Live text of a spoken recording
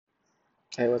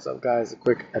Hey, what's up, guys? A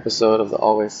quick episode of the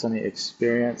Always Sunny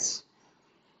Experience.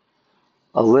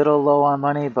 A little low on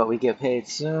money, but we get paid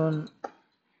soon.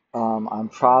 I'm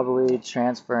probably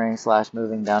transferring slash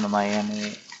moving down to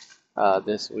Miami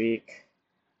this week.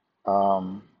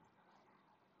 Um,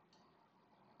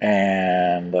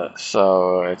 and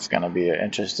so it's going to be an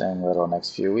interesting little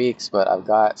next few weeks, but I've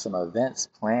got some events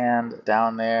planned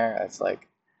down there.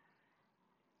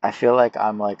 I feel like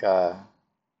I'm like I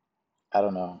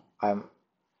don't know. I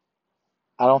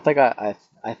don't think I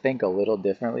think a little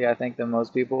differently, I think, than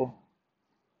most people.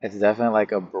 It's definitely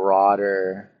like a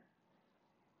broader,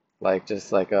 like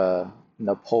just like a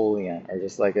Napoleon or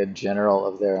just like a general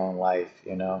of their own life,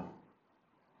 you know?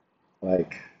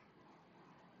 Like,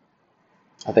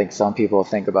 I think some people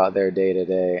think about their day to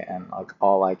day and like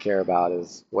all I care about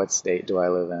is what state do I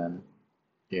live in?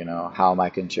 You know, how am I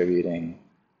contributing?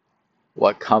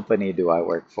 What company do I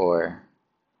work for?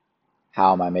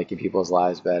 How am I making people's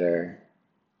lives better?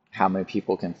 How many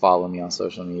people can follow me on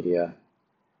social media?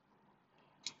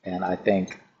 And I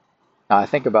think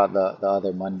about the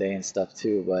other mundane stuff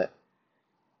too, but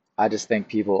I just think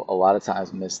people a lot of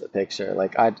times miss the picture.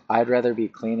 Like I'd rather be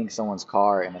cleaning someone's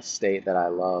car in a state that I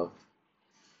love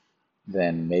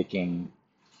than making,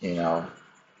 you know,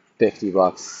 50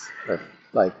 bucks or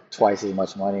like twice as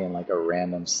much money in like a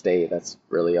random state that's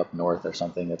really up north or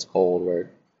something that's cold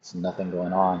where there's nothing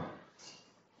going on.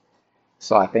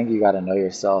 So I think you got to know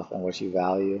yourself and what you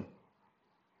value.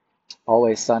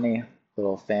 Always Sunny,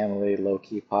 little family low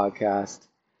key podcast.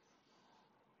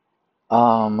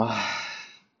 Um,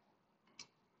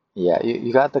 yeah,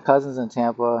 you got the cousins in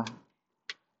Tampa.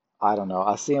 I don't know.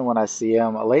 I see him when I see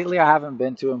him. Lately, I haven't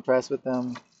been too impressed with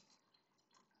them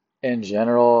in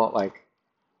general. Like,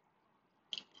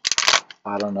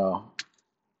 I don't know.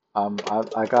 I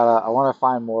want to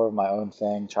find more of my own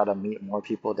thing, try to meet more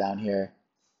people down here.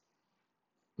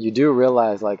 You do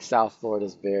realize like South Florida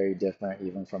is very different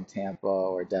even from Tampa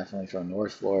or definitely from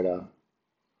North Florida.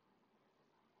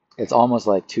 It's almost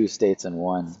like two states in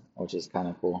one, which is kind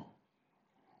of cool.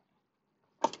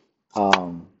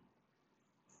 Um,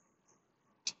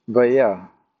 but yeah,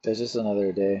 it's just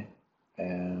another day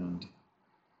and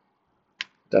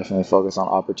definitely focus on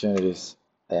opportunities.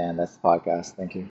 And that's the podcast. Thank you.